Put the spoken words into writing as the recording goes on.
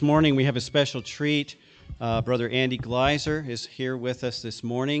This morning we have a special treat. Brother Andy Gleiser is here with us this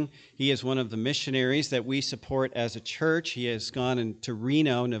morning. He is one of the missionaries that we support as a church. He has gone into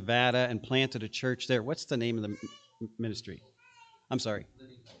Reno, Nevada, and planted a church there. What's the name of the ministry? I'm sorry.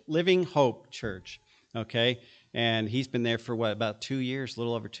 Living Hope Church. Okay? And he's been there for about 2 years, a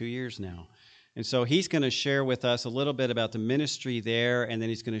little over 2 years now. And so he's going to share with us a little bit about the ministry there, and then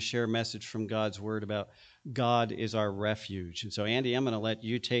he's going to share a message from God's Word about God is our refuge. And so, Andy, I'm going to let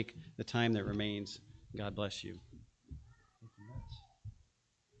you take the time that remains. God bless you.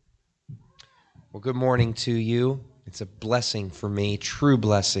 Well, good morning to you. It's a blessing for me, true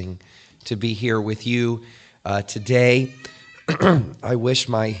blessing, to be here with you today. I wish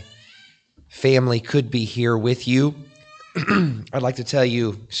my family could be here with you. I'd like to tell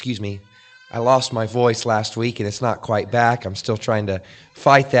you, I lost my voice last week and it's not quite back. I'm still trying to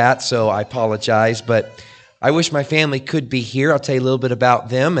fight that, so I apologize. But I wish my family could be here. I'll tell you a little bit about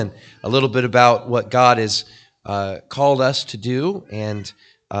them and a little bit about what God has called us to do and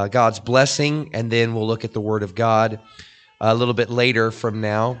God's blessing. And then we'll look at the Word of God a little bit later from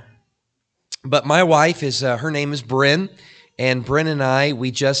now. But my wife her name is Bryn. And Bryn and I,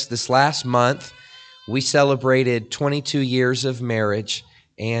 this last month, we celebrated 22 years of marriage.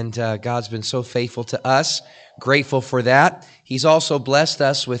 And God's been so faithful to us. Grateful for that. He's also blessed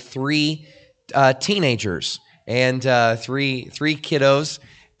us with 3 teenagers and three kiddos.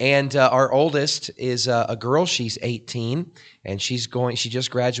 And our oldest is a girl. She's 18, and she just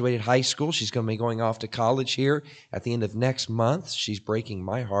graduated high school. She's going to be going off to college here at the end of next month. She's breaking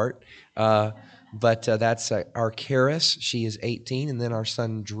my heart. But that's our Karis. She is 18. And then our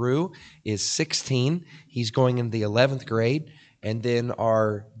son Drew is 16. He's going into the 11th grade. And then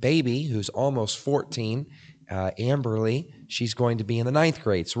our baby, who's almost 14, Amberly, she's going to be in the 9th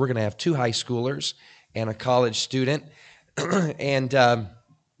grade. So we're going to have 2 high schoolers and a college student. And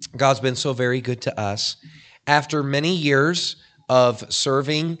God's been so very good to us. After many years of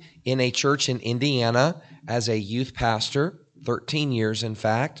serving in a church in Indiana as a youth pastor, 13 years in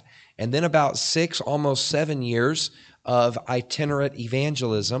fact, and then about 6, almost 7 years of itinerant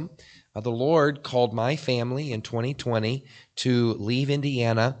evangelism, the Lord called my family in 2020 to leave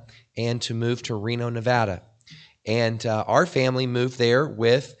Indiana and to move to Reno, Nevada. And our family moved there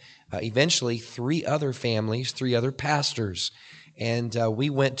with eventually 3 other families, 3 other pastors. And we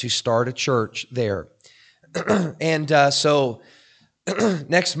went to start a church there. And so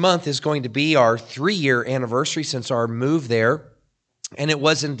next month is going to be our 3-year anniversary since our move there. And it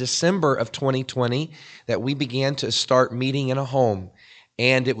was in December of 2020 that we began to start meeting in a home.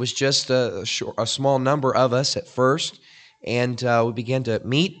 And it was just a small number of us at first. And we began to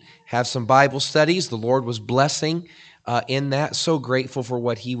meet, have some Bible studies. The Lord was blessing in that. So grateful for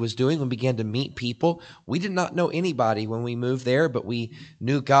what He was doing. We began to meet people. We did not know anybody when we moved there, but we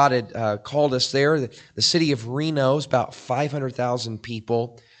knew God had called us there. The city of Reno is about 500,000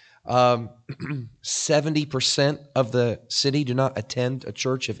 people. 70% of the city do not attend a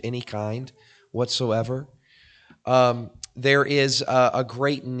church of any kind whatsoever. There is a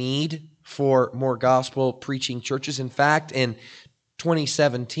great need for more gospel preaching churches. In fact, in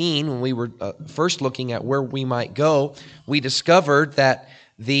 2017, when we were first looking at where we might go, we discovered that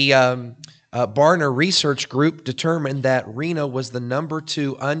the Barna Research Group determined that Reno was the number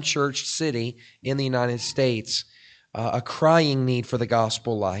 2 unchurched city in the United States, a crying need for the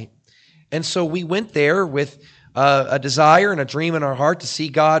gospel light. And so we went there with a desire and a dream in our heart to see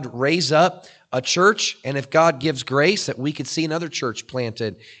God raise up a church, and if God gives grace, that we could see another church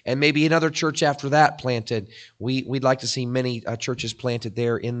planted, and maybe another church after that planted. We'd like to see many churches planted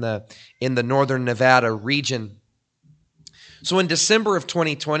there in the northern Nevada region. So in December of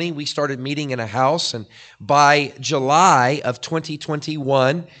 2020, we started meeting in a house, and by July of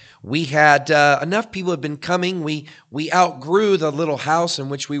 2021, we had enough people had been coming. We outgrew the little house in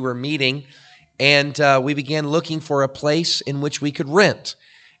which we were meeting, and we began looking for a place in which we could rent.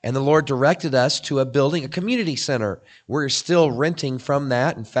 And the Lord directed us to a building, a community center. We're still renting from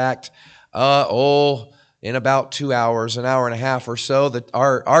that. In fact, in about 2 hours, an hour and a half or so, that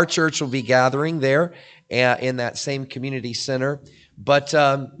our church will be gathering there in that same community center. But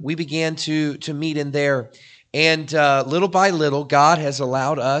we began to meet in there. And little by little, God has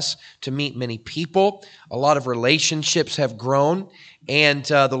allowed us to meet many people. A lot of relationships have grown. And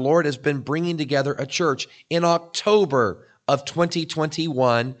the Lord has been bringing together a church. In October of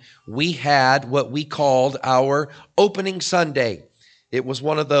 2021, we had what we called our opening Sunday. It was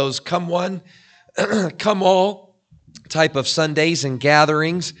one of those come one, come all type of Sundays and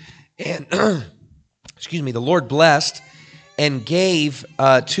gatherings. And, the Lord blessed and gave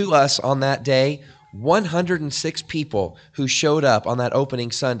to us on that day 106 people who showed up on that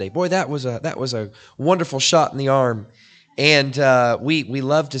opening Sunday. Boy, that was a wonderful shot in the arm. And we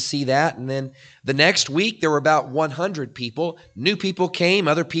love to see that. And then the next week, there were about 100 people. New people came.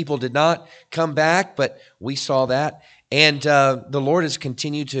 Other people did not come back, but we saw that. And the Lord has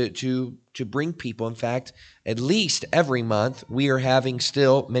continued to bring people. In fact, at least every month, we are having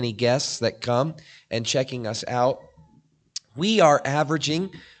still many guests that come and checking us out. We are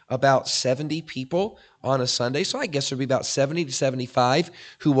averaging about 70 people on a Sunday, so I guess there'll be about 70 to 75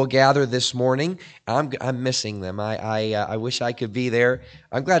 who will gather this morning. I'm missing them. I wish I could be there.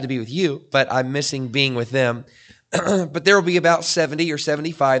 I'm glad to be with you, but I'm missing being with them. But there will be about 70 or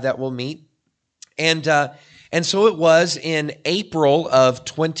 75 that will meet, and so it was in April of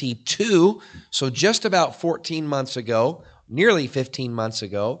 22, so just about 14 months ago, nearly 15 months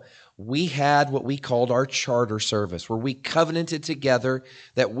ago, we had what we called our charter service, where we covenanted together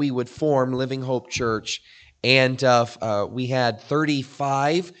that we would form Living Hope Church. And we had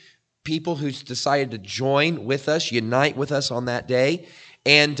 35 people who decided to join with us, unite with us on that day.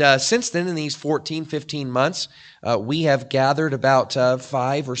 And since then, in these 14, 15 months, we have gathered about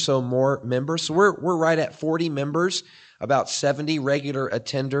 5 or so more members. So we're right at 40 members, about 70 regular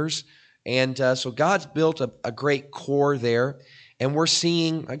attenders. And so God's built a great core there. And we're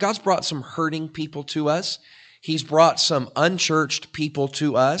seeing, God's brought some hurting people to us. He's brought some unchurched people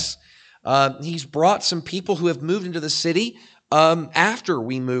to us. He's brought some people who have moved into the city after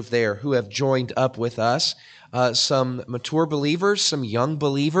we moved there, who have joined up with us. Some mature believers, some young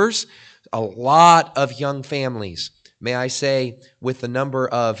believers, a lot of young families. May I say, with the number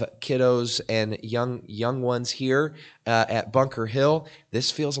of kiddos and young ones here at Bunker Hill, this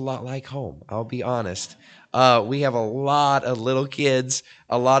feels a lot like home, I'll be honest. We have a lot of little kids,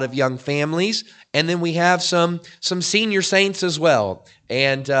 a lot of young families, and then we have some senior saints as well,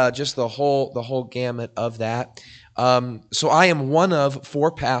 and just the whole gamut of that. So I am one of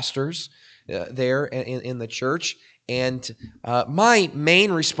 4 pastors there in the church, and my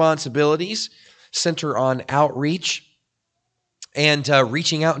main responsibilities center on outreach and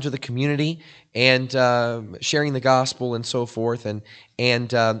reaching out into the community and sharing the gospel and so forth. And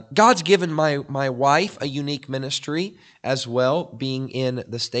God's given my wife a unique ministry as well, being in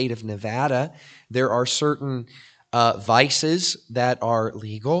the state of Nevada. There are certain vices that are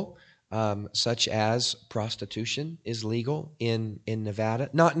legal, such as prostitution is legal in Nevada,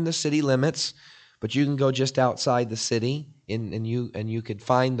 not in the city limits, but you can go just outside the city and you could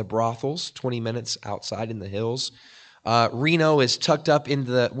find the brothels 20 minutes outside in the hills. Reno is tucked up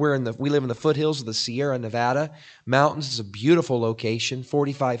into we live in the foothills of the Sierra Nevada mountains. It's a beautiful location,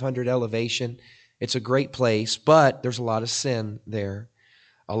 4,500 elevation. It's a great place, but there's a lot of sin there,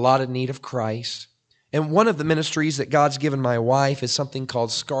 a lot of need of Christ. And one of the ministries that God's given my wife is something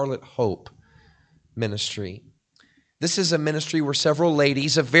called Scarlet Hope Ministry. This is a ministry where several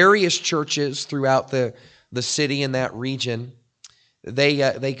ladies of various churches throughout the city in that region,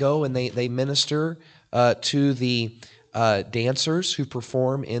 they go and they minister to the dancers who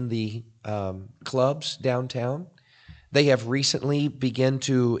perform in the clubs downtown. They have recently begun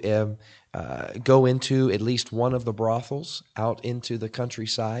to go into at least one of the brothels out into the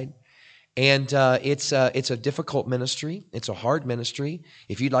countryside. And it's a difficult ministry. It's a hard ministry.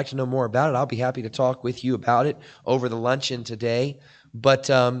 If you'd like to know more about it, I'll be happy to talk with you about it over the luncheon today. But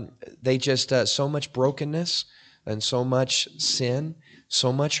they just, so much brokenness and so much sin,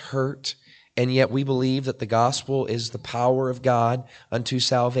 so much hurt. And yet we believe that the gospel is the power of God unto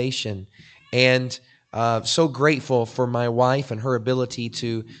salvation. And so grateful for my wife and her ability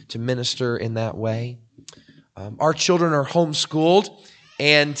to minister in that way. Our children are homeschooled,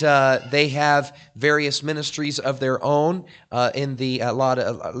 and they have various ministries of their own. At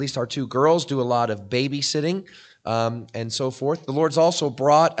least our 2 girls do a lot of babysitting. And so forth. The Lord's also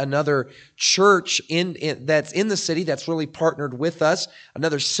brought another church that's in the city that's really partnered with us,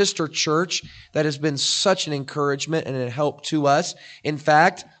 another sister church that has been such an encouragement and a help to us. In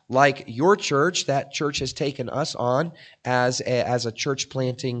fact, like your church, that church has taken us on as a church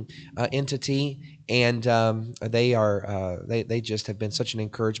planting entity, and they just have been such an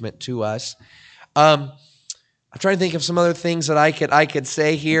encouragement to us. I'm trying to think of some other things that I could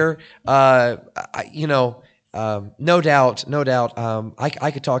say here. No doubt.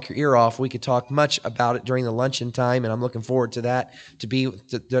 I could talk your ear off. We could talk much about it during the luncheon time, and I'm looking forward to that,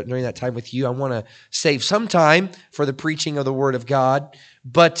 during that time with you. I want to save some time for the preaching of the Word of God.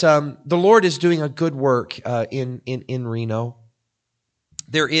 But the Lord is doing a good work in Reno.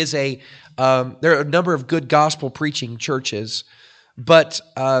 There are a number of good gospel preaching churches, but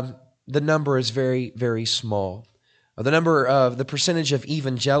the number is very, very small. The percentage of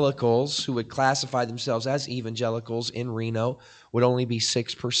evangelicals who would classify themselves as evangelicals in Reno would only be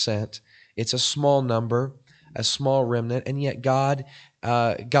 6%. It's a small number, a small remnant, and yet God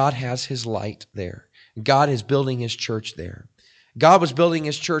has His light there. God is building His church there. God was building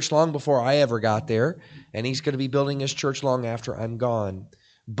His church long before I ever got there, and He's going to be building His church long after I'm gone.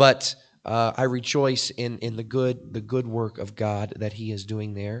 But I rejoice in the good work of God that He is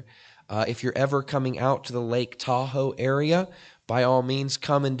doing there. If you're ever coming out to the Lake Tahoe area, by all means,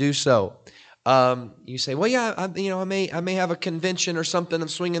 come and do so. You say, well, yeah, I may have a convention or something. I'm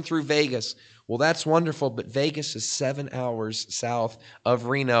swinging through Vegas. Well, that's wonderful, but Vegas is 7 hours south of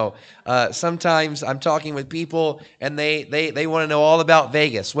Reno. Sometimes I'm talking with people, and they want to know all about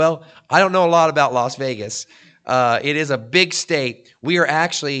Vegas. Well, I don't know a lot about Las Vegas. It is a big state. We are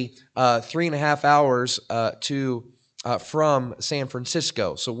actually 3.5 hours from San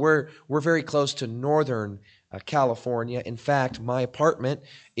Francisco, so we're very close to northern California. In fact, my apartment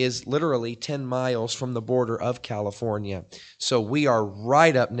is literally 10 miles from the border of California. So we are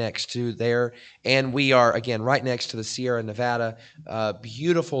right up next to there, and we are, again, right next to the Sierra Nevada.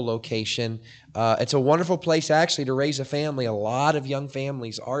 Beautiful location. It's a wonderful place, actually, to raise a family. A lot of young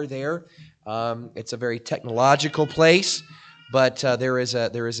families are there. It's a very technological place, but there is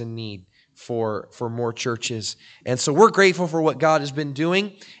a need for more churches. And so we're grateful for what God has been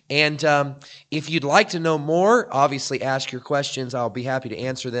doing. And if you'd like to know more, obviously ask your questions. I'll be happy to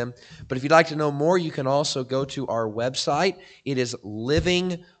answer them. But if you'd like to know more, you can also go to our website. It is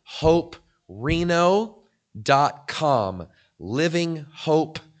livinghopereno.com.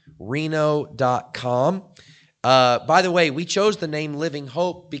 livinghopereno.com. By the way, we chose the name Living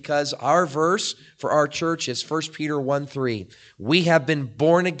Hope because our verse for our church is 1 Peter 1:3. We have been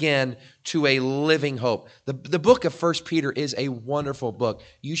born again to a living hope. The book of 1 Peter is a wonderful book.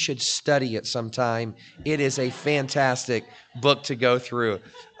 You should study it sometime. It is a fantastic book to go through.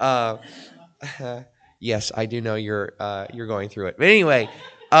 Yes, I do know you're going through it. But anyway,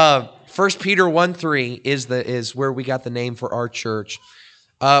 1 Peter 1:3 is where we got the name for our church.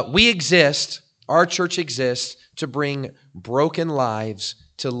 Our church exists to bring broken lives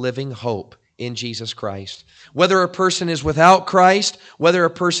to living hope in Jesus Christ. Whether a person is without Christ, whether a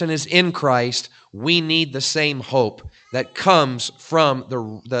person is in Christ, we need the same hope that comes from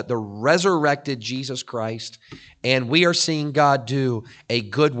the resurrected Jesus Christ. And we are seeing God do a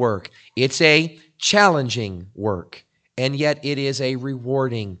good work. It's a challenging work, and yet it is a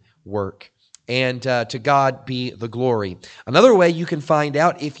rewarding work. And to God be the glory. Another way you can find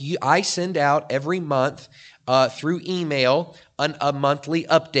out, I send out every month through email a monthly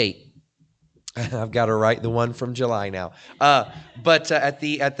update. I've got to write the one from July now. But at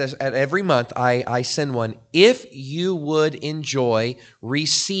every month I send one. If you would enjoy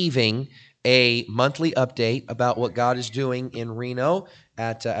receiving a monthly update about what God is doing in Reno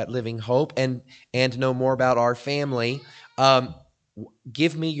at Living Hope and know more about our family,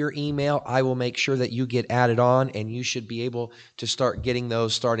 give me your email. I will make sure that you get added on, and you should be able to start getting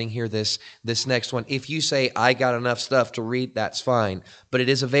those starting here this next one. If you say, I got enough stuff to read, that's fine. But it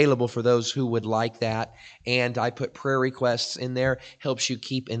is available for those who would like that. And I put prayer requests in there, helps you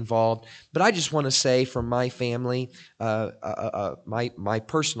keep involved. But I just want to say from my family, my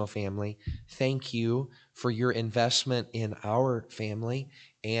personal family, thank you for your investment in our family.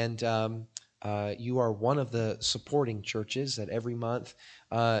 And you are one of the supporting churches that every month,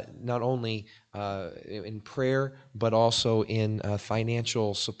 not only in prayer, but also in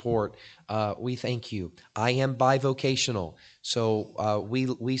financial support, we thank you. I am bivocational, so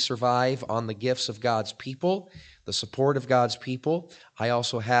we survive on the gifts of God's people, the support of God's people. I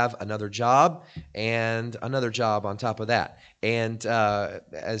also have another job and another job on top of that. And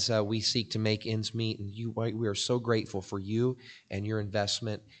as we seek to make ends meet, and we are so grateful for you and your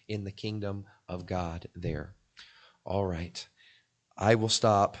investment in the kingdom of God there. All right. I will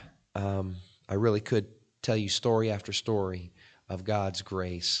stop. I really could tell you story after story of God's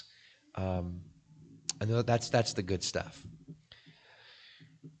grace. I know that's the good stuff.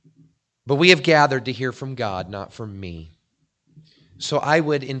 But we have gathered to hear from God, not from me. So I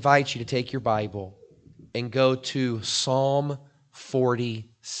would invite you to take your Bible and go to Psalm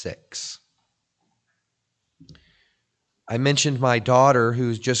 46. I mentioned my daughter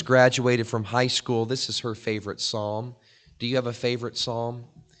who's just graduated from high school. This is her favorite psalm. Do you have a favorite psalm?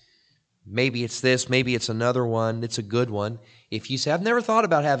 Maybe it's this, maybe it's another one. It's a good one. If you say, I've never thought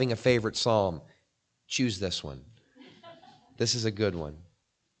about having a favorite psalm, choose this one. This is a good one.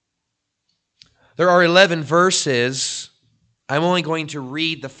 There are 11 verses. I'm only going to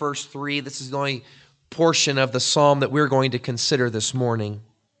read the first 3. This is the only portion of the psalm that we're going to consider this morning.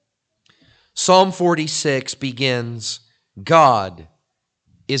 Psalm 46 begins, God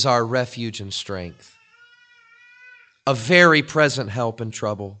is our refuge and strength, a very present help in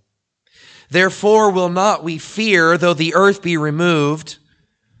trouble. Therefore will not we fear, though the earth be removed,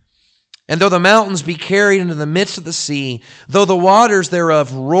 and though the mountains be carried into the midst of the sea, though the waters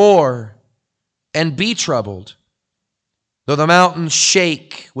thereof roar and be troubled, though the mountains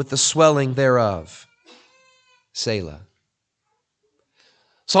shake with the swelling thereof. Selah.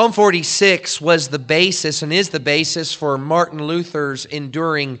 Psalm 46 was the basis and is the basis for Martin Luther's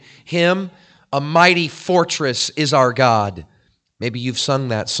enduring hymn, "A Mighty Fortress is Our God." Maybe you've sung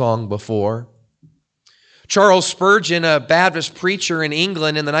that song before. Charles Spurgeon, a Baptist preacher in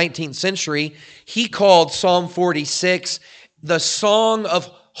England in the 19th century, he called Psalm 46 the song of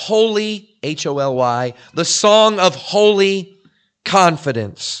holy, H-O-L-Y, the song of holy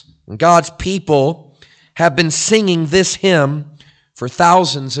confidence. And God's people have been singing this hymn for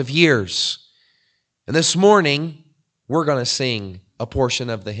thousands of years. And this morning, we're going to sing a portion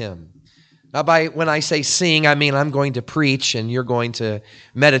of the hymn. Now, when I say sing, I mean I'm going to preach and you're going to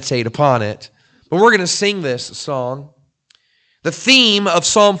meditate upon it. But we're going to sing this song. The theme of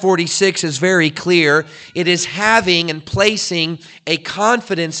Psalm 46 is very clear. It is having and placing a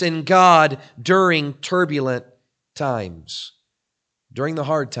confidence in God during turbulent times, during the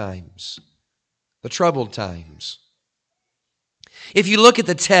hard times, the troubled times. If you look at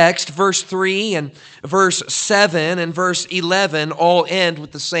the text, verse 3 and verse 7 and verse 11 all end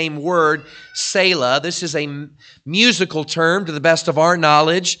with the same word, Selah. This is a musical term to the best of our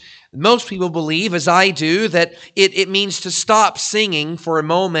knowledge. Most people believe, as I do, that it means to stop singing for a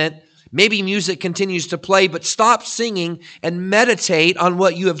moment. Maybe music continues to play, but stop singing and meditate on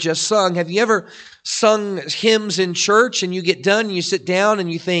what you have just sung. Have you ever sung hymns in church and you get done and you sit down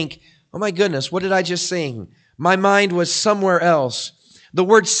and you think, oh my goodness, what did I just sing? My mind was somewhere else. The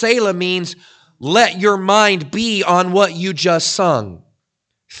word Selah means let your mind be on what you just sung.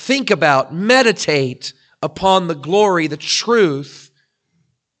 Think about, meditate upon the glory, the truth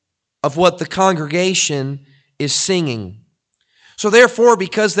of what the congregation is singing. So therefore,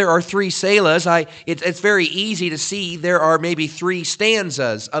 because there are three Selahs, it's very easy to see there are maybe three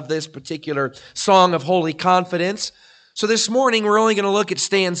stanzas of this particular song of holy confidence. So this morning, we're only going to look at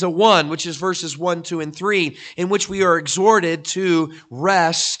stanza 1, which is verses 1, 2, and 3, in which we are exhorted to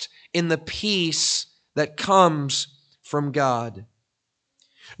rest in the peace that comes from God.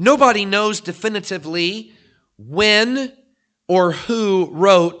 Nobody knows definitively when or who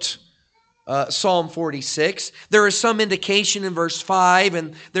wrote Psalm 46. There is some indication in verse 5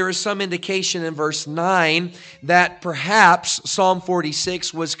 and there is some indication in verse 9 that perhaps Psalm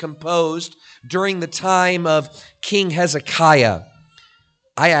 46 was composed during the time of King Hezekiah.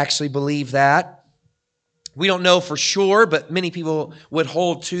 I actually believe that. We don't know for sure, but many people would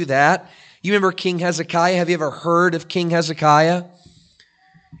hold to that. You remember King Hezekiah? Have you ever heard of King Hezekiah?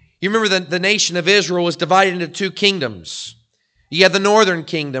 You remember the nation of Israel was divided into two kingdoms. You had the northern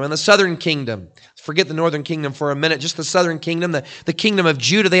kingdom and the southern kingdom. Forget the northern kingdom for a minute, just the southern kingdom, the kingdom of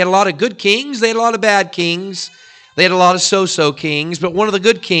Judah. They had a lot of good kings. They had a lot of bad kings. They had a lot of so-so kings. But one of the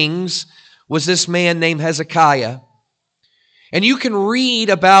good kings was this man named Hezekiah. And you can read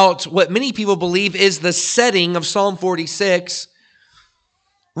about what many people believe is the setting of Psalm 46,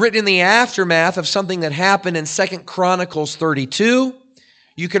 written in the aftermath of something that happened in 2 Chronicles 32.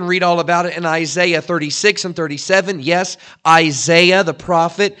 You can read all about it in Isaiah 36 and 37. Yes, Isaiah, the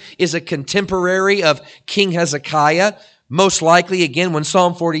prophet, is a contemporary of King Hezekiah. Most likely, again, when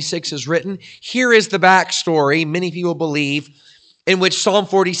Psalm 46 is written. Here is the backstory, many people believe, in which Psalm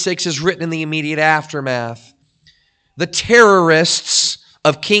 46 is written in the immediate aftermath. The terrorists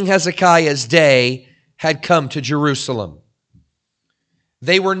of King Hezekiah's day had come to Jerusalem.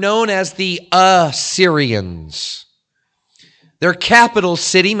 They were known as the Assyrians. Their capital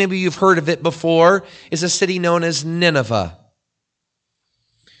city, maybe you've heard of it before, is a city known as Nineveh.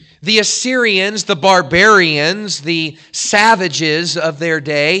 The Assyrians, the barbarians, the savages of their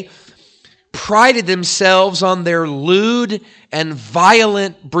day, prided themselves on their lewd and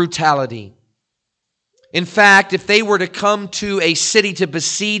violent brutality. In fact, if they were to come to a city to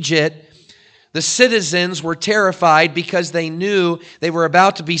besiege it, the citizens were terrified because they knew they were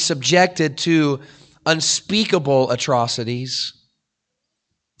about to be subjected to unspeakable atrocities.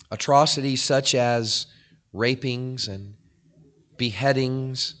 Atrocities such as rapings and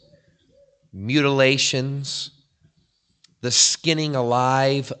beheadings, mutilations, the skinning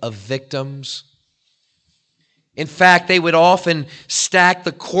alive of victims. In fact, they would often stack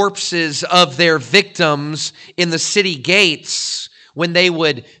the corpses of their victims in the city gates when they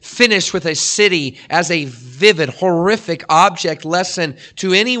would finish with a city as a vivid, horrific object lesson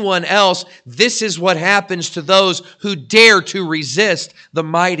to anyone else, this is what happens to those who dare to resist the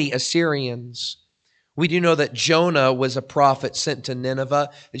mighty Assyrians. We do know that Jonah was a prophet sent to Nineveh.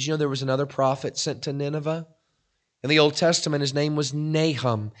 Did you know there was another prophet sent to Nineveh? In the Old Testament, his name was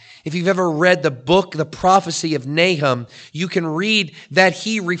Nahum. If you've ever read the book, the prophecy of Nahum, you can read that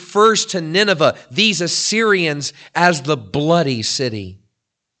he refers to Nineveh, these Assyrians, as the bloody city.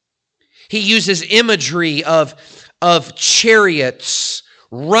 He uses imagery of chariots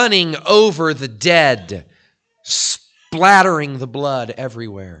running over the dead, splattering the blood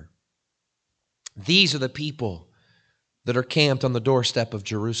everywhere. These are the people that are camped on the doorstep of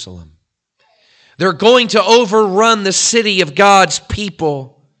Jerusalem. They're going to overrun the city of God's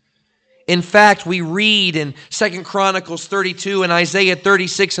people. In fact, we read in 2 Chronicles 32 and Isaiah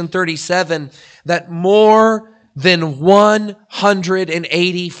 36 and 37 that more than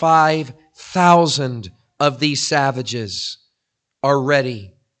 185,000 of these savages are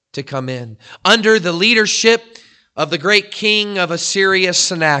ready to come in under the leadership of the great king of Assyria,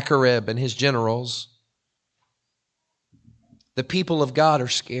 Sennacherib, and his generals. The people of God are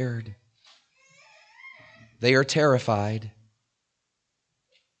scared. They are terrified.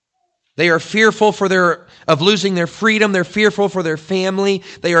 They are fearful of losing their freedom. They're fearful for their family.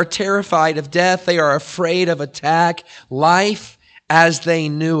 They are terrified of death. They are afraid of attack. Life as they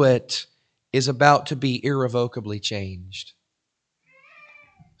knew it is about to be irrevocably changed.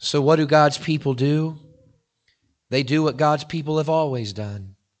 So what do God's people do? They do what God's people have always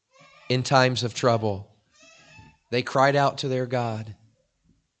done in times of trouble. They cried out to their God.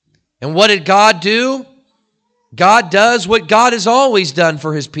 And what did God do? God does what God has always done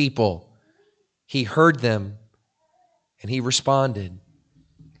for His people. He heard them and He responded.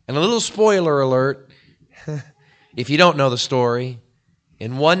 And a little spoiler alert, if you don't know the story,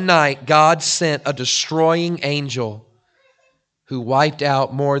 in one night God sent a destroying angel who wiped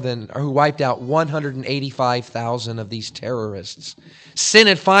out 185,000 of these terrorists. Sin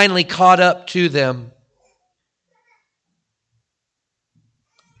had finally caught up to them.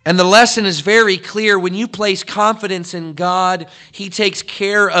 And the lesson is very clear. When you place confidence in God, He takes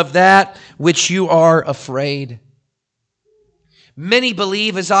care of that which you are afraid. Many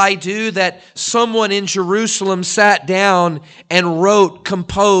believe, as I do, that someone in Jerusalem sat down and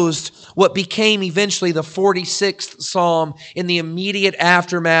composed what became eventually the 46th Psalm in the immediate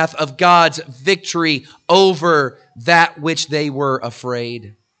aftermath of God's victory over that which they were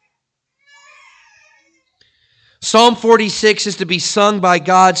afraid. Psalm 46 is to be sung by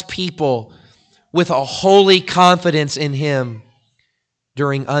God's people with a holy confidence in Him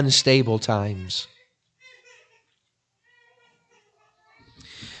during unstable times.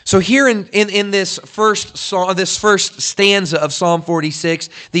 So here in this first stanza of Psalm 46,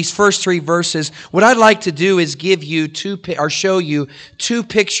 these first three verses, what I'd like to do is show you two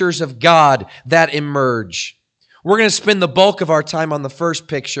pictures of God that emerge. We're going to spend the bulk of our time on the first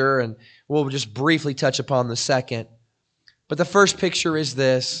picture, and we'll just briefly touch upon the second. But the first picture is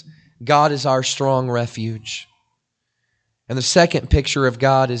this: God is our strong refuge. And the second picture of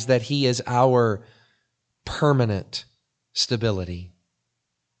God is that He is our permanent stability.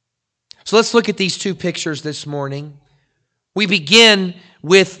 So let's look at these two pictures this morning. We begin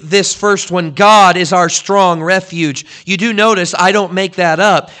with this first one: God is our strong refuge. You do notice I don't make that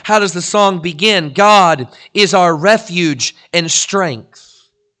up. How does the song begin? God is our refuge and strength.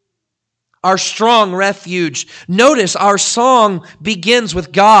 Our strong refuge. Notice our song begins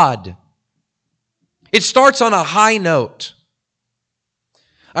with God. It starts on a high note.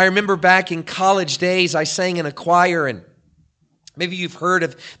 I remember back in college days, I sang in a choir, and maybe you've heard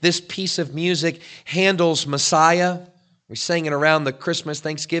of this piece of music, Handel's Messiah. We sang it around the Christmas,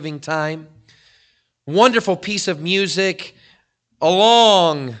 Thanksgiving time. Wonderful piece of music, a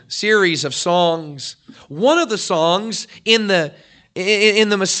long series of songs. One of the songs in the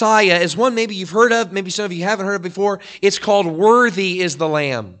Messiah is one maybe you've heard of, maybe some of you haven't heard of before. It's called Worthy is the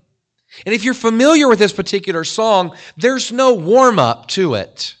Lamb. And if you're familiar with this particular song, there's no warm-up to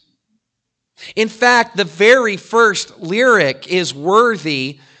it. In fact, the very first lyric is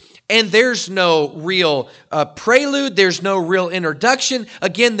worthy, and there's no real prelude, there's no real introduction.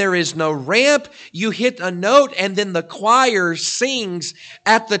 Again, there is no ramp. You hit a note, and then the choir sings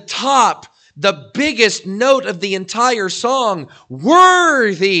at the top, the biggest note of the entire song,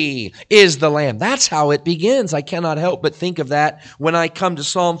 worthy is the Lamb. That's how it begins. I cannot help but think of that when I come to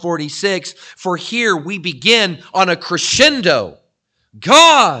Psalm 46, for here we begin on a crescendo.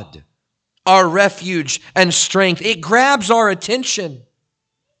 God, our refuge and strength. It grabs our attention.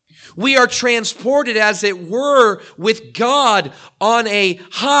 We are transported, as it were, with God on a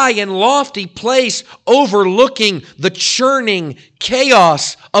high and lofty place overlooking the churning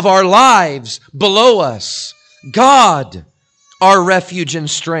chaos of our lives below us. God, our refuge and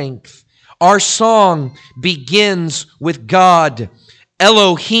strength. Our song begins with God.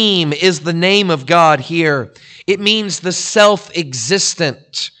 Elohim is the name of God here. It means the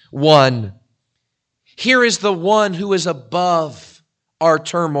self-existent one. Here is the one who is above our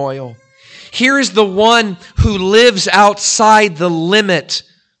turmoil. Here is the one who lives outside the limit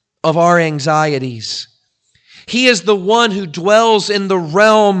of our anxieties. He is the one who dwells in the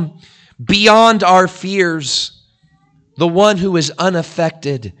realm beyond our fears, the one who is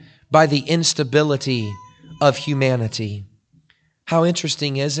unaffected by the instability of humanity. How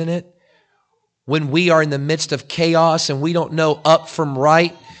interesting, isn't it? When we are in the midst of chaos and we don't know up from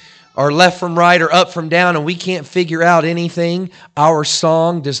right, or left from right, or up from down, and we can't figure out anything, our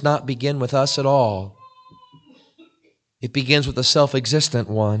song does not begin with us at all. It begins with the self-existent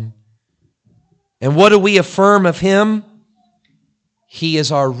one. And what do we affirm of Him? He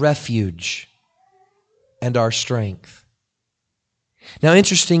is our refuge and our strength. Now,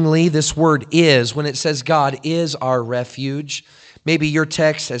 interestingly, this word is, when it says God is our refuge, maybe your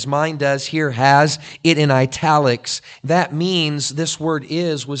text, as mine does here, has it in italics. That means this word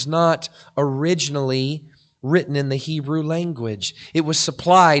is was not originally written in the Hebrew language. It was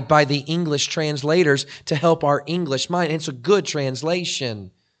supplied by the English translators to help our English mind. It's a good translation.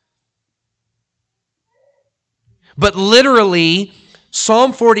 But literally,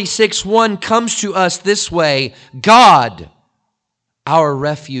 Psalm 46:1 comes to us this way: God, our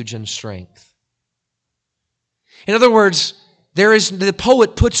refuge and strength. In other words, the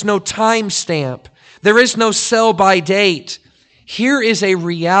poet puts no time stamp. There is no sell by date. Here is a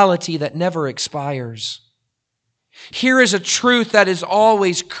reality that never expires. Here is a truth that is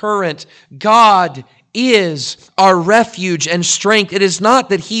always current. God is our refuge and strength. It is not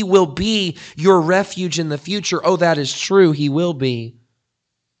that He will be your refuge in the future. Oh, that is true. He will be.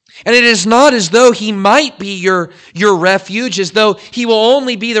 And it is not as though He might be your refuge, as though He will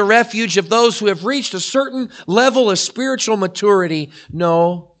only be the refuge of those who have reached a certain level of spiritual maturity.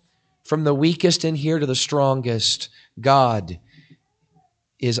 No, from the weakest in here to the strongest, God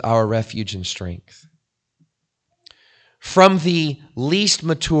is our refuge and strength. From the least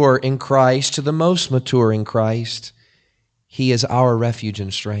mature in Christ to the most mature in Christ, He is our refuge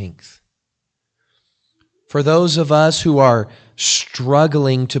and strength. For those of us who are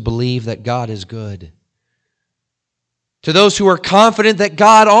struggling to believe that God is good, to those who are confident that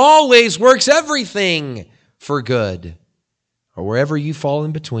God always works everything for good, or wherever you fall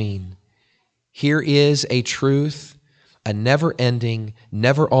in between, here is a truth, a never-ending,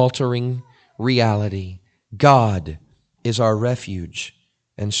 never-altering reality. God is our refuge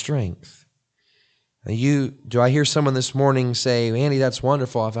and strength. Do I hear someone this morning say, Andy, that's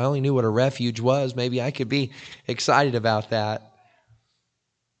wonderful. If I only knew what a refuge was, maybe I could be excited about that.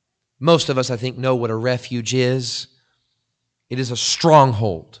 Most of us, I think, know what a refuge is. It is a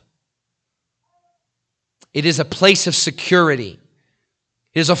stronghold. It is a place of security.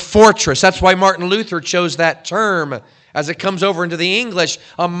 It is a fortress. That's why Martin Luther chose that term as it comes over into the English.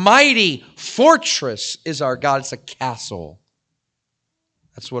 A mighty fortress is our God. It's a castle.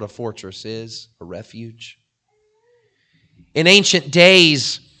 That's what a fortress is, a refuge. In ancient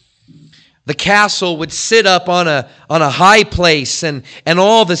days, the castle would sit up on a high place, and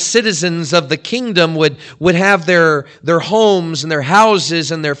all the citizens of the kingdom would have their homes and their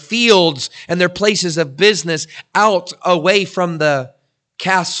houses and their fields and their places of business out away from the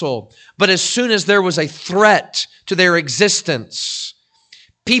castle. But as soon as there was a threat to their existence,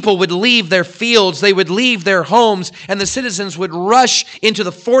 people would leave their fields, they would leave their homes, and the citizens would rush into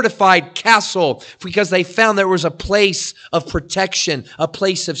the fortified castle because they found there was a place of protection, a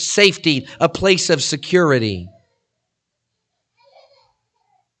place of safety, a place of security.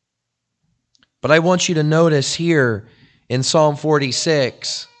 But I want you to notice here in Psalm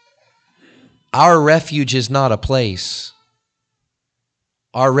 46, our refuge is not a place.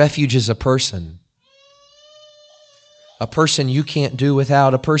 Our refuge is a person. A person you can't do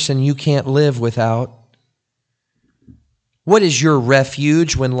without, a person you can't live without. What is your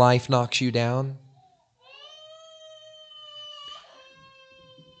refuge when life knocks you down?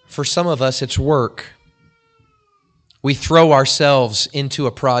 For some of us, it's work. We throw ourselves into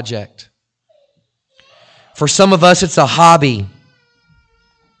a project. For some of us, it's a hobby,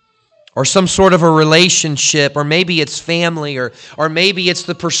 or some sort of a relationship, or maybe it's family, or maybe it's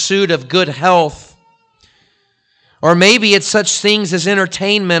the pursuit of good health. Or maybe it's such things as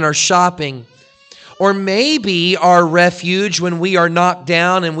entertainment or shopping. Or maybe our refuge when we are knocked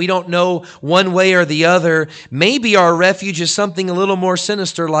down and we don't know one way or the other, maybe our refuge is something a little more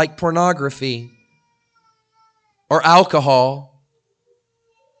sinister like pornography or alcohol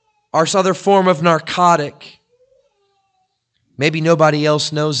or some other form of narcotic. Maybe nobody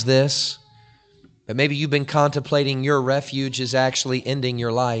else knows this, but maybe you've been contemplating your refuge is actually ending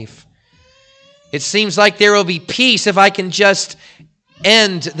your life. It seems like there will be peace if I can just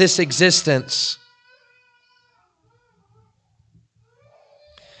end this existence.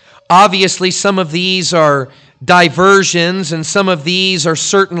 Obviously, some of these are diversions and some of these are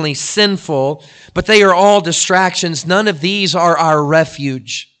certainly sinful, but they are all distractions. None of these are our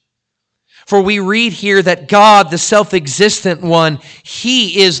refuge. For we read here that God, the self-existent one,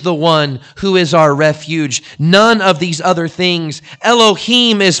 He is the one who is our refuge. None of these other things.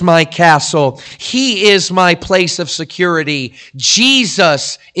 Elohim is my castle. He is my place of security.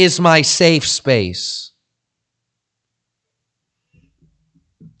 Jesus is my safe space.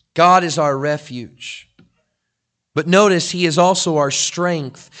 God is our refuge. But notice He is also our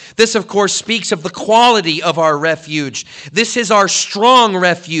strength. This, of course, speaks of the quality of our refuge. This is our strong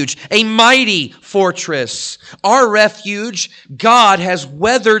refuge, a mighty fortress. Our refuge, God has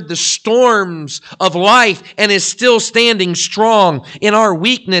weathered the storms of life and is still standing strong. In our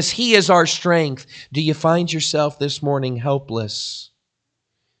weakness, He is our strength. Do you find yourself this morning helpless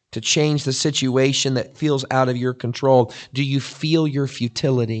to change the situation that feels out of your control? Do you feel your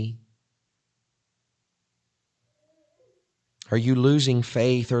futility? Are you losing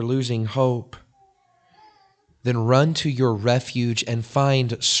faith or losing hope? Then run to your refuge and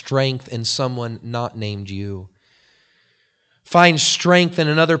find strength in someone not named you. Find strength in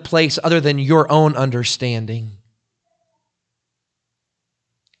another place other than your own understanding.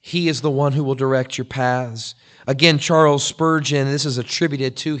 He is the one who will direct your paths. Again, Charles Spurgeon, this is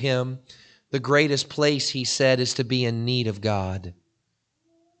attributed to him, the greatest place, he said, is to be in need of God.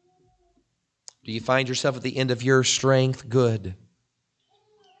 Do you find yourself at the end of your strength? Good.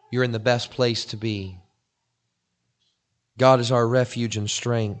 You're in the best place to be. God is our refuge and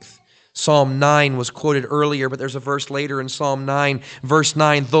strength. Psalm 9 was quoted earlier, but there's a verse later in Psalm 9, verse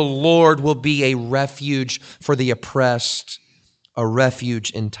 9, the Lord will be a refuge for the oppressed, a refuge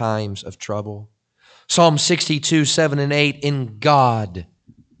in times of trouble. Psalm 62, 7 and 8, in God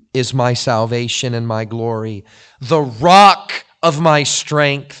is my salvation and my glory. The rock of my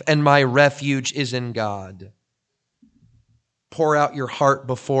strength and my refuge is in God. Pour out your heart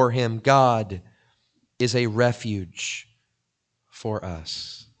before Him. God is a refuge for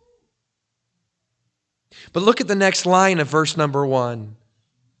us. But look at the next line of verse number 1.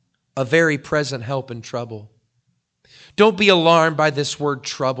 A very present help in trouble. Don't be alarmed by this word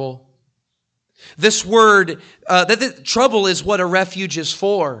trouble. This word, trouble is what a refuge is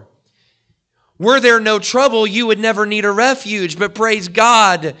for. Were there no trouble, you would never need a refuge. But praise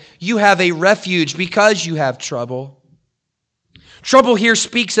God, you have a refuge because you have trouble. Trouble here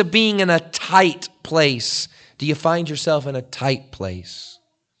speaks of being in a tight place. Do you find yourself in a tight place?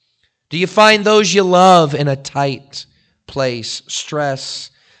 Do you find those you love in a tight place? Stress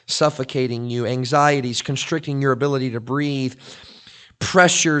suffocating you, anxieties constricting your ability to breathe,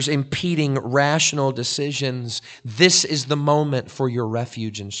 pressures impeding rational decisions. This is the moment for your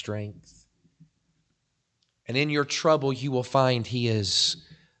refuge and strength. And in your trouble, you will find He is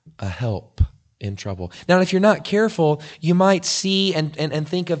a help in trouble. Now, if you're not careful, you might see and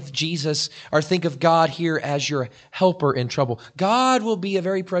think of Jesus or think of God here as your helper in trouble. God will be a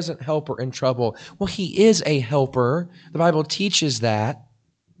very present helper in trouble. Well, He is a helper. The Bible teaches that.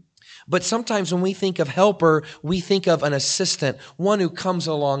 But sometimes when we think of helper, we think of an assistant, one who comes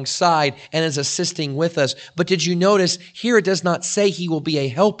alongside and is assisting with us. But did you notice here it does not say He will be a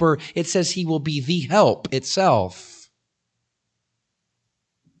helper. It says He will be the help itself.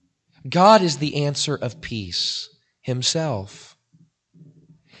 God is the answer of peace Himself.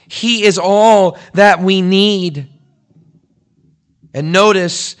 He is all that we need. And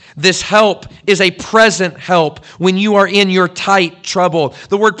notice this help is a present help when you are in your tight trouble.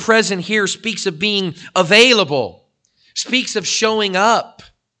 The word present here speaks of being available, speaks of showing up.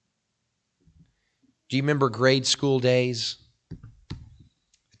 Do you remember grade school days?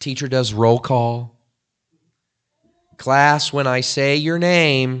 The teacher does roll call. Class, when I say your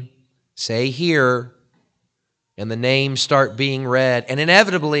name, say here, and the names start being read. And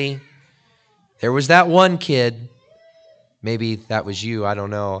inevitably, there was that one kid. Maybe that was you, I don't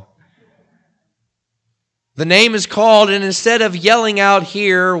know. The name is called, and instead of yelling out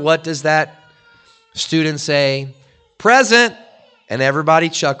here, what does that student say? Present. And everybody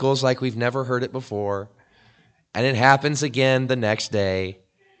chuckles like we've never heard it before. And it happens again the next day.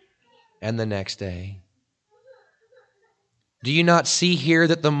 and the next day. Do you not see here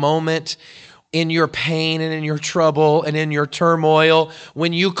that the moment in your pain and in your trouble and in your turmoil,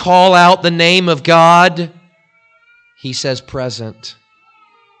 when you call out the name of God, He says present.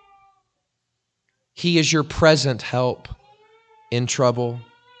 He is your present help in trouble.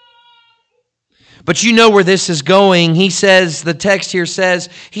 But you know where this is going. He says, the text here says,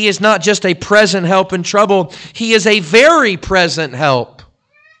 He is not just a present help in trouble. He is a very present help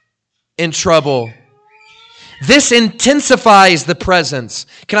in trouble. This intensifies the presence.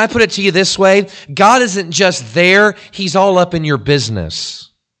 Can I put it to you this way? God isn't just there, He's all up in your business.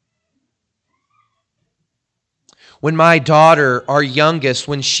 When my daughter, our youngest,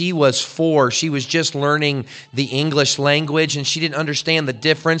 when she was 4, she was just learning the English language and she didn't understand the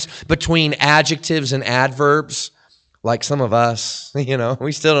difference between adjectives and adverbs. Like some of us,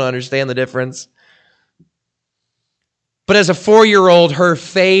 we still don't understand the difference. But as a 4-year-old, her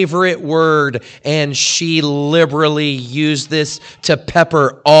favorite word, and she liberally used this to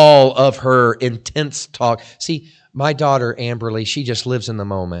pepper all of her intense talk. See, my daughter, Amberly, she just lives in the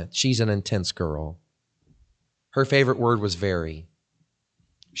moment. She's an intense girl. Her favorite word was very.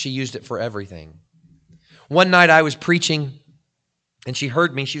 She used it for everything. One night I was preaching, and she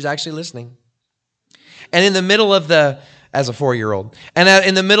heard me. She was actually listening. And in the middle of as a 4-year-old, and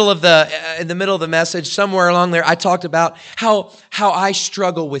in the middle of the message, somewhere along there, I talked about how I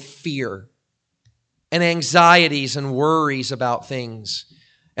struggle with fear and anxieties and worries about things.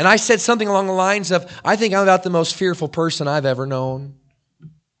 And I said something along the lines of, I think I'm about the most fearful person I've ever known.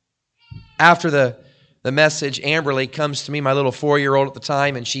 After the message, Amberly comes to me, my little 4-year-old at the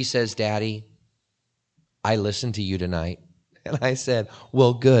time, and she says, Daddy, I listened to you tonight. And I said,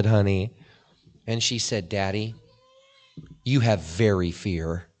 well, good, honey. And she said, Daddy, you have very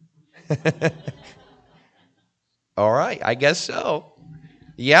fear. All right, I guess so.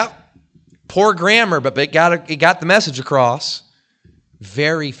 Yep. Poor grammar, but it got the message across.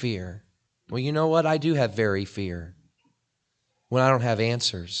 Very fear. Well, you know what? I do have very fear when I don't have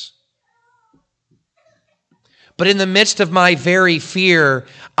answers. But in the midst of my very fear,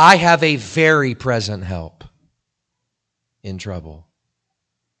 I have a very present help in trouble.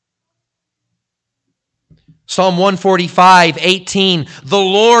 Psalm 145:18, the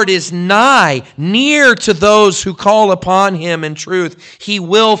Lord is nigh, near to those who call upon Him in truth. He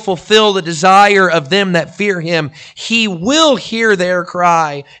will fulfill the desire of them that fear Him. He will hear their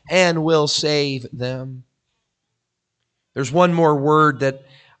cry and will save them. There's one more word that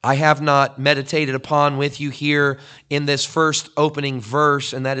I have not meditated upon with you here in this first opening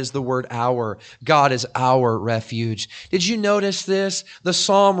verse, and that is the word our. God is our refuge. Did you notice this? The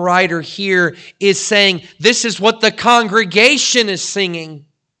psalm writer here is saying, this is what the congregation is singing.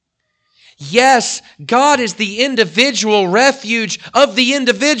 Yes, God is the individual refuge of the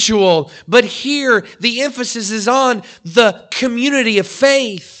individual, but here the emphasis is on the community of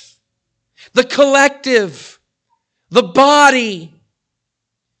faith, the collective, the body.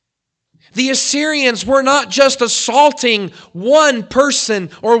 The Assyrians were not just assaulting one person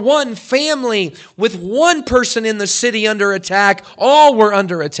or one family. With one person in the city under attack, all were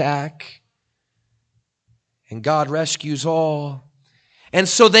under attack. And God rescues all. And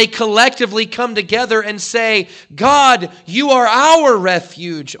so they collectively come together and say, God, you are our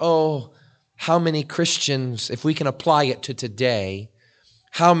refuge. Oh, how many Christians, if we can apply it to today,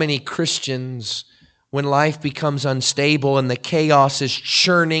 how many Christians, when life becomes unstable and the chaos is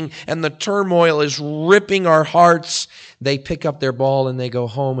churning and the turmoil is ripping our hearts, they pick up their ball and they go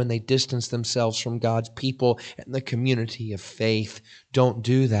home and they distance themselves from God's people and the community of faith. Don't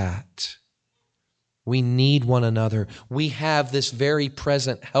do that. We need one another. We have this very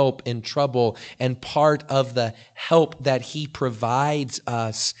present help in trouble, and part of the help that He provides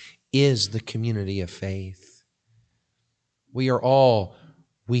us is the community of faith. We are all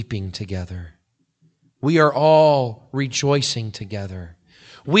weeping together. We are all rejoicing together.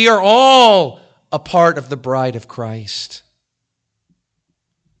 We are all a part of the bride of Christ.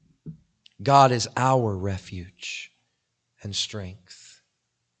 God is our refuge and strength,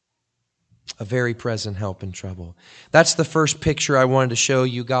 a very present help in trouble. That's the first picture I wanted to show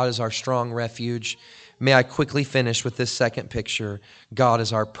you. God is our strong refuge. May I quickly finish with this second picture. God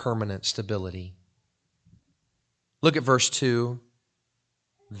is our permanent stability. Look at verse 2.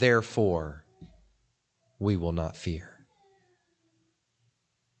 Therefore, we will not fear.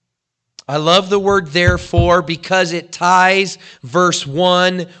 I love the word therefore because it ties verse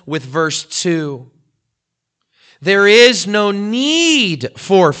 1 with verse 2. There is no need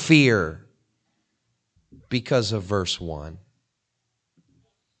for fear because of verse 1.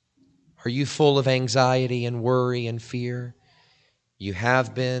 Are you full of anxiety and worry and fear? You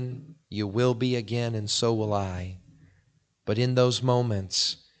have been, you will be again, and so will I. But in those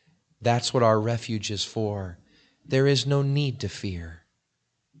moments, that's what our refuge is for. There is no need to fear.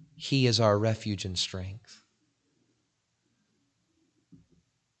 He is our refuge and strength.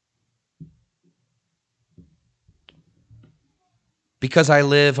 Because I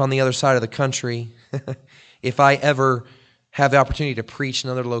live on the other side of the country, if I ever have the opportunity to preach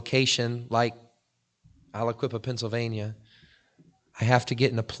in another location like Aliquippa, Pennsylvania, I have to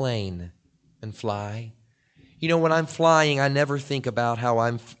get in a plane and fly. You know, when I'm flying, I never think about how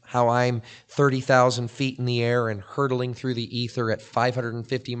I'm 30,000 feet in the air and hurtling through the ether at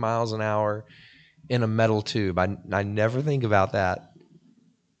 550 miles an hour in a metal tube. I never think about that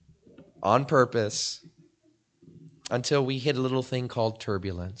on purpose until we hit a little thing called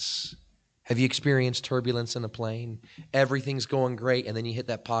turbulence. Have you experienced turbulence in a plane? Everything's going great, and then you hit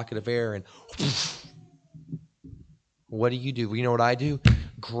that pocket of air, and what do? You know what I do?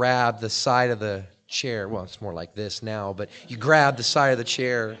 Grab the side of the chair. Well, it's more like this now, but you grab the side of the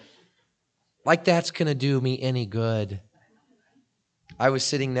chair. Like that's going to do me any good. I was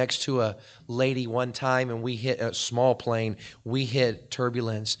sitting next to a lady one time, and we hit a small plane. We hit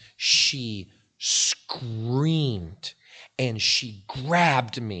turbulence. She screamed, and she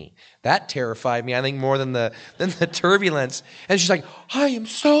grabbed me. That terrified me, I think, more than the turbulence. And she's like, "I am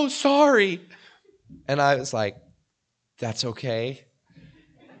so sorry." And I was like, "That's okay."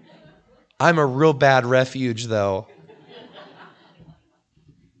 I'm a real bad refuge, though.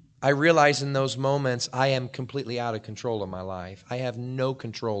 I realize in those moments I am completely out of control of my life. I have no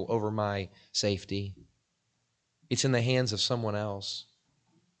control over my safety. It's in the hands of someone else.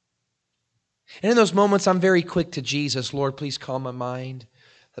 And in those moments, I'm very quick to Jesus. "Lord, please calm my mind.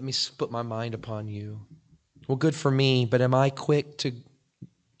 Let me put my mind upon you." Well, good for me, but am I quick to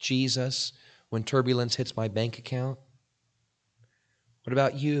Jesus when turbulence hits my bank account? What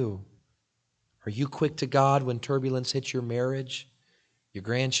about you? Are you quick to God when turbulence hits your marriage, your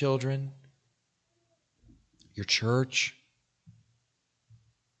grandchildren, your church,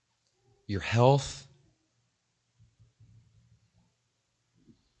 your health?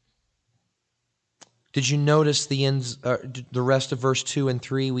 Did you notice the rest of verse 2 and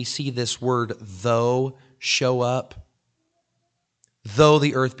 3? We see this word "though" show up. Though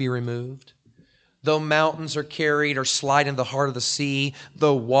the earth be removed, though mountains are carried or slide into the heart of the sea,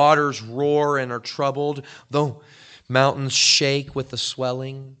 though waters roar and are troubled, though mountains shake with the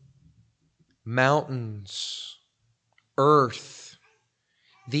swelling. Mountains, earth,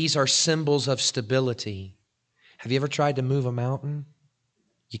 these are symbols of stability. Have you ever tried to move a mountain?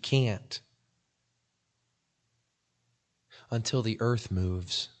 You can't until the earth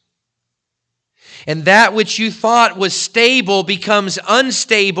moves. And that which you thought was stable becomes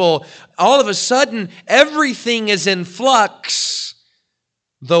unstable. All of a sudden, everything is in flux,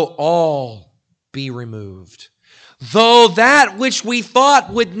 though all be removed. Though that which we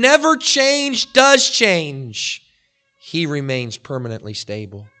thought would never change does change, He remains permanently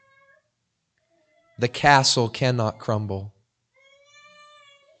stable. The castle cannot crumble.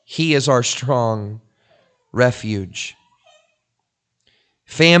 He is our strong refuge.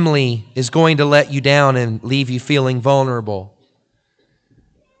 Family is going to let you down and leave you feeling vulnerable.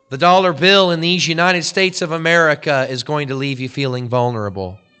 The dollar bill in these United States of America is going to leave you feeling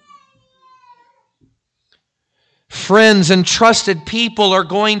vulnerable. Friends and trusted people are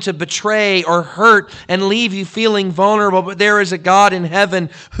going to betray or hurt and leave you feeling vulnerable, but there is a God in heaven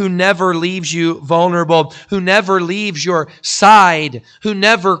who never leaves you vulnerable, who never leaves your side, who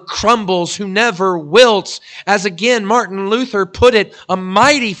never crumbles, who never wilts. As again Martin Luther put it, a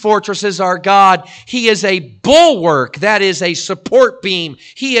mighty fortress is our God. He is a bulwark, that is a support beam.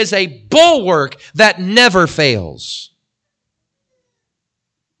 He is a bulwark that never fails.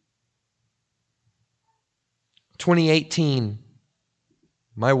 2018,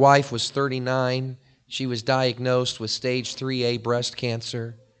 my wife was 39. She was diagnosed with stage 3A breast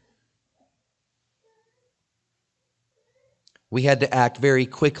cancer. We had to act very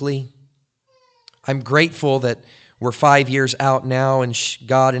quickly. I'm grateful that we're 5 years out now, and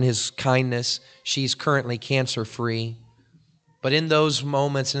God in His kindness, she's currently cancer-free. But in those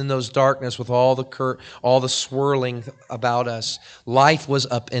moments and in those darkness with all the swirling about us, life was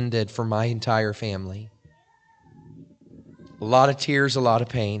upended for my entire family. A lot of tears, a lot of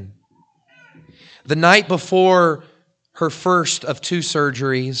pain. The night before her first of 2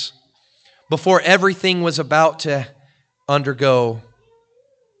 surgeries, before everything was about to undergo,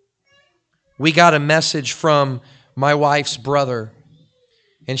 we got a message from my wife's brother.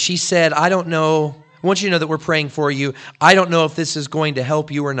 And she said, "I don't know. I want you to know that we're praying for you. I don't know if this is going to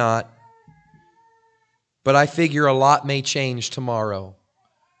help you or not, But I figure a lot may change tomorrow,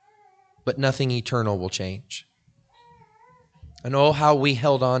 but nothing eternal will change. And oh, how we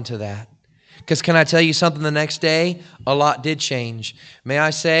held on to that. Because can I tell you something, the next day, a lot did change. May I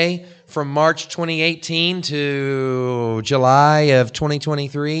say, from March 2018 to July of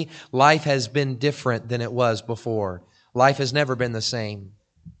 2023, life has been different than it was before. Life has never been the same.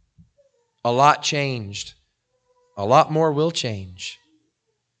 A lot changed. A lot more will change.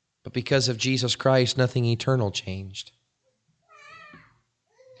 But because of Jesus Christ, nothing eternal changed.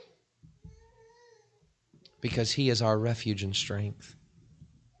 Because He is our refuge and strength.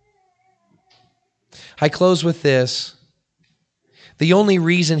 I close with this. The only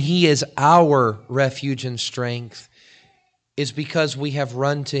reason He is our refuge and strength is because we have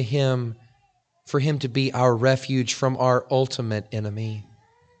run to Him for Him to be our refuge from our ultimate enemy,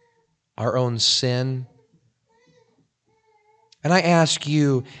 our own sin. And I ask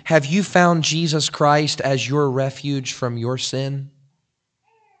you, have you found Jesus Christ as your refuge from your sin?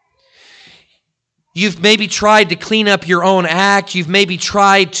 You've maybe tried to clean up your own act. You've maybe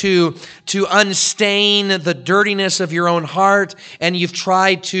tried to unstain the dirtiness of your own heart. And you've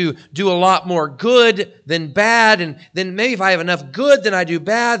tried to do a lot more good than bad. And then maybe if I have enough good, then I do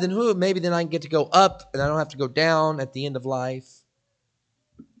bad. Then maybe then I can get to go up and I don't have to go down at the end of life.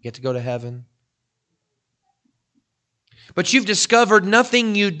 Get to go to heaven. But you've discovered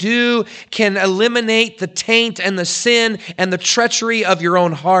nothing you do can eliminate the taint and the sin and the treachery of your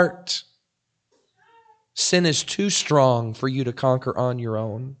own heart. Sin is too strong for you to conquer on your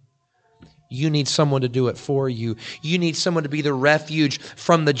own. You need someone to do it for you. You need someone to be the refuge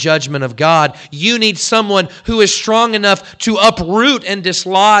from the judgment of God. You need someone who is strong enough to uproot and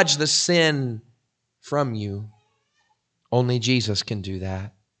dislodge the sin from you. Only Jesus can do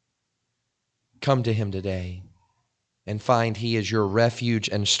that. Come to Him today and find He is your refuge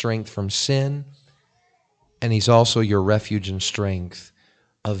and strength from sin, and He's also your refuge and strength,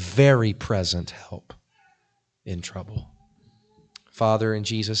 a very present help in trouble. Father, in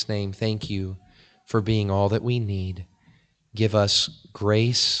Jesus' name, thank You for being all that we need. Give us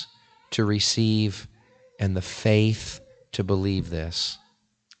grace to receive and the faith to believe this.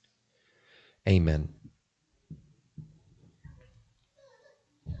 Amen.